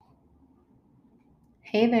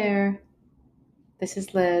Hey there, this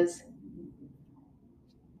is Liz,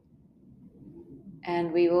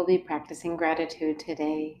 and we will be practicing gratitude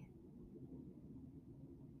today.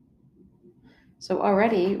 So,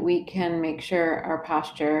 already we can make sure our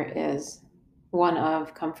posture is one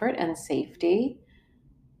of comfort and safety,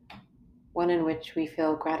 one in which we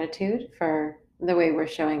feel gratitude for the way we're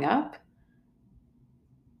showing up.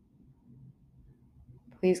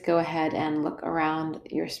 Please go ahead and look around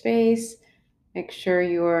your space. Make sure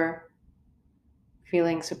you're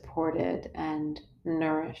feeling supported and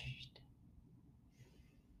nourished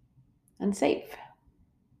and safe.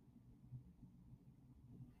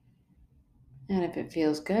 And if it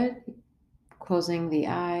feels good, closing the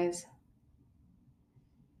eyes.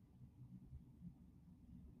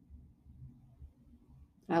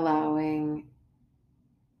 Allowing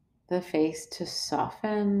the face to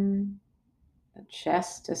soften, the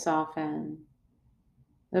chest to soften,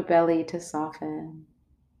 the belly to soften.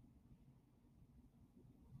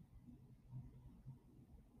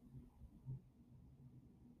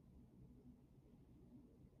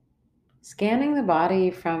 Scanning the body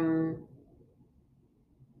from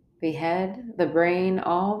the head, the brain,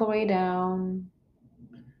 all the way down.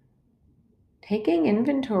 Taking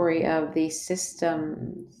inventory of these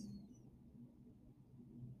systems,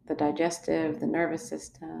 the digestive, the nervous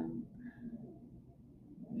system,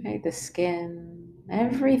 right? The skin,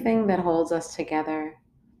 everything that holds us together.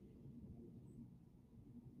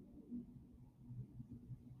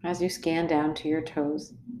 As you scan down to your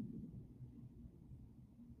toes.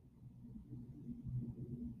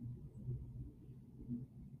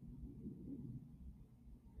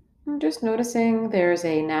 And just noticing there's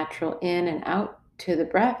a natural in and out to the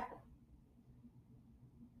breath.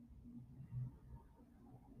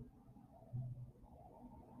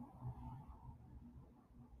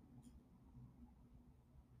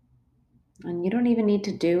 And you don't even need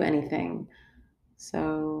to do anything.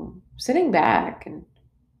 So, sitting back and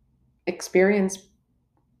experience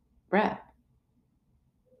breath.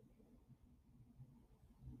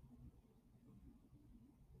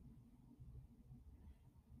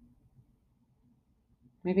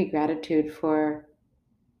 Maybe gratitude for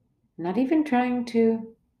not even trying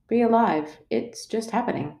to be alive, it's just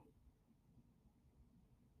happening.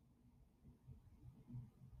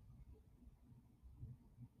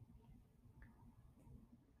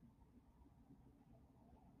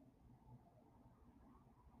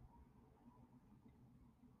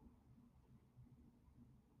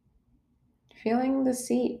 Feeling the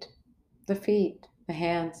seat, the feet, the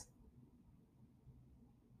hands.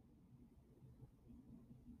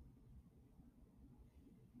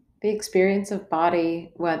 The experience of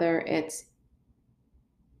body, whether it's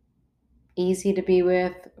easy to be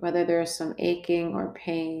with, whether there's some aching or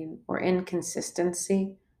pain or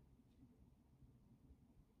inconsistency.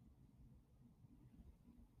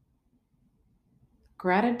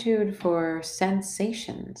 Gratitude for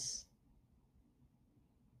sensations,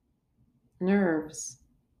 nerves,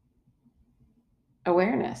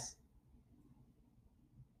 awareness.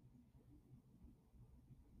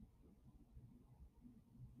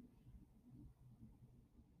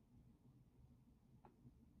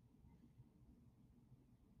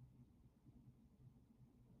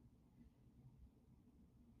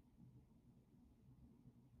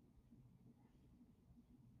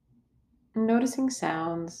 Noticing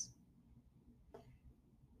sounds.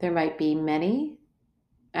 There might be many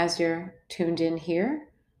as you're tuned in here.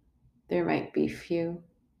 There might be few.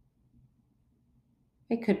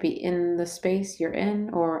 It could be in the space you're in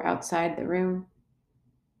or outside the room.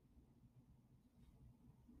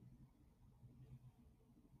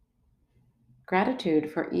 Gratitude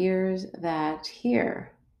for ears that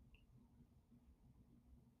hear.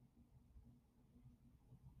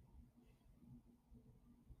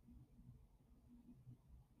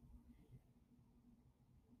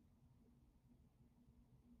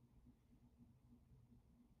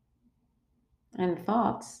 And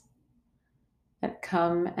thoughts that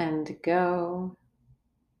come and go.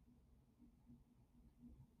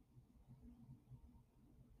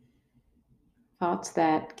 Thoughts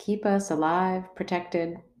that keep us alive,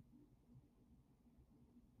 protected.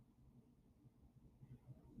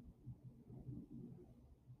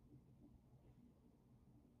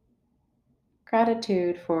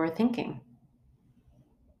 Gratitude for thinking.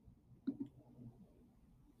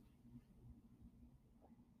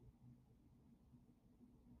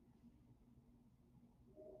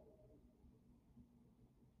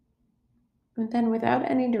 And then, without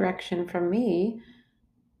any direction from me,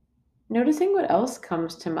 noticing what else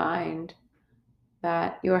comes to mind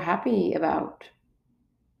that you're happy about,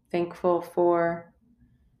 thankful for,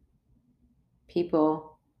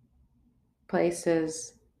 people,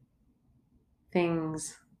 places,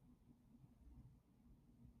 things.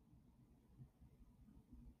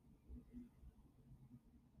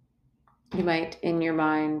 You might, in your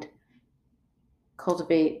mind,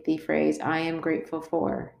 cultivate the phrase, I am grateful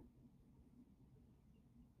for.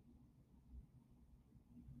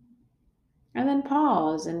 And then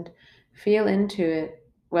pause and feel into it,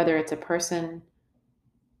 whether it's a person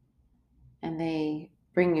and they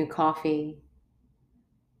bring you coffee.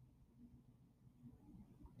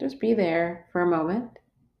 Just be there for a moment,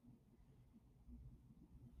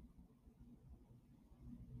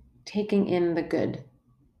 taking in the good.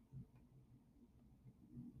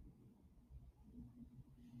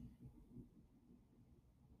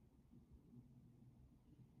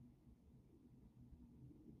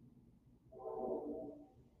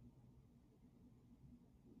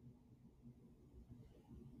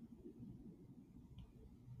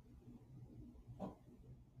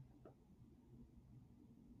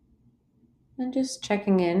 And just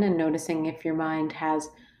checking in and noticing if your mind has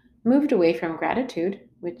moved away from gratitude,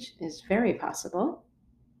 which is very possible.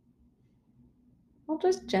 I'll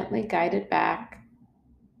just gently guide it back.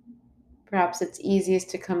 Perhaps it's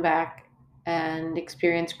easiest to come back and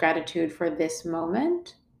experience gratitude for this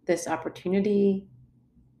moment, this opportunity.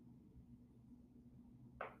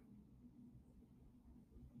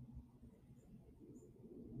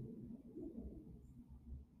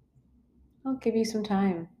 I'll give you some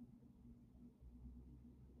time.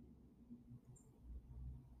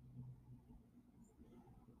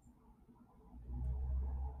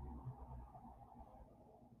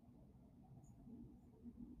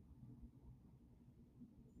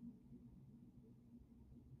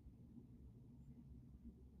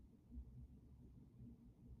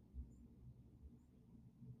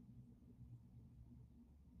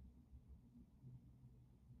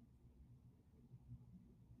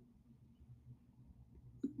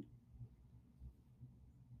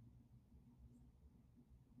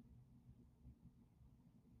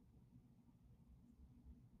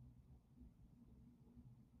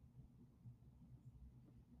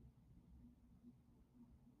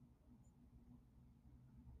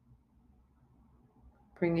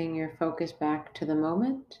 Bringing your focus back to the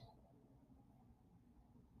moment.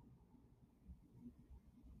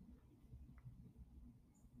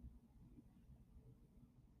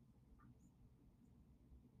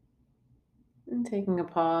 And taking a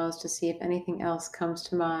pause to see if anything else comes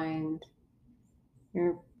to mind.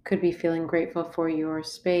 You could be feeling grateful for your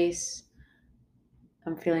space.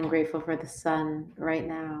 I'm feeling grateful for the sun right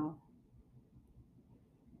now.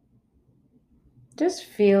 Just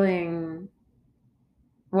feeling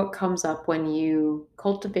what comes up when you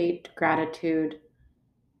cultivate gratitude.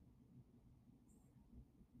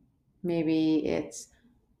 Maybe it's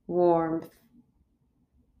warmth,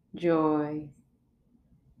 joy,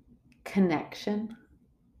 connection.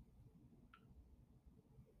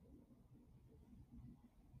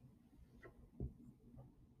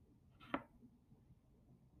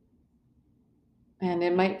 And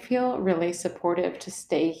it might feel really supportive to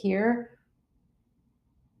stay here,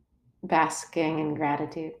 basking in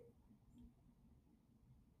gratitude.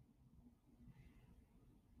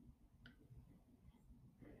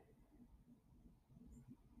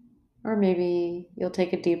 Or maybe you'll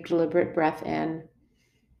take a deep, deliberate breath in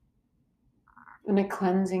and a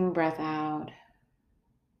cleansing breath out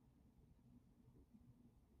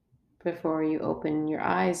before you open your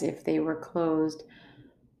eyes if they were closed,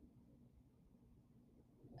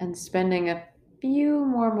 and spending a few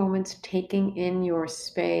more moments taking in your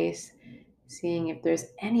space, seeing if there's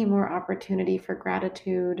any more opportunity for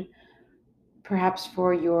gratitude, perhaps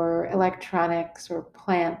for your electronics or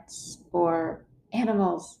plants or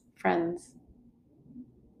animals, friends.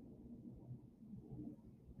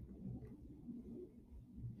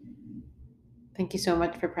 Thank you so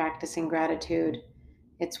much for practicing gratitude.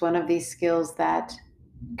 It's one of these skills that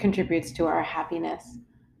contributes to our happiness.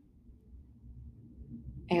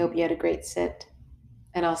 I hope you had a great sit,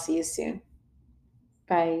 and I'll see you soon.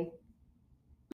 Bye.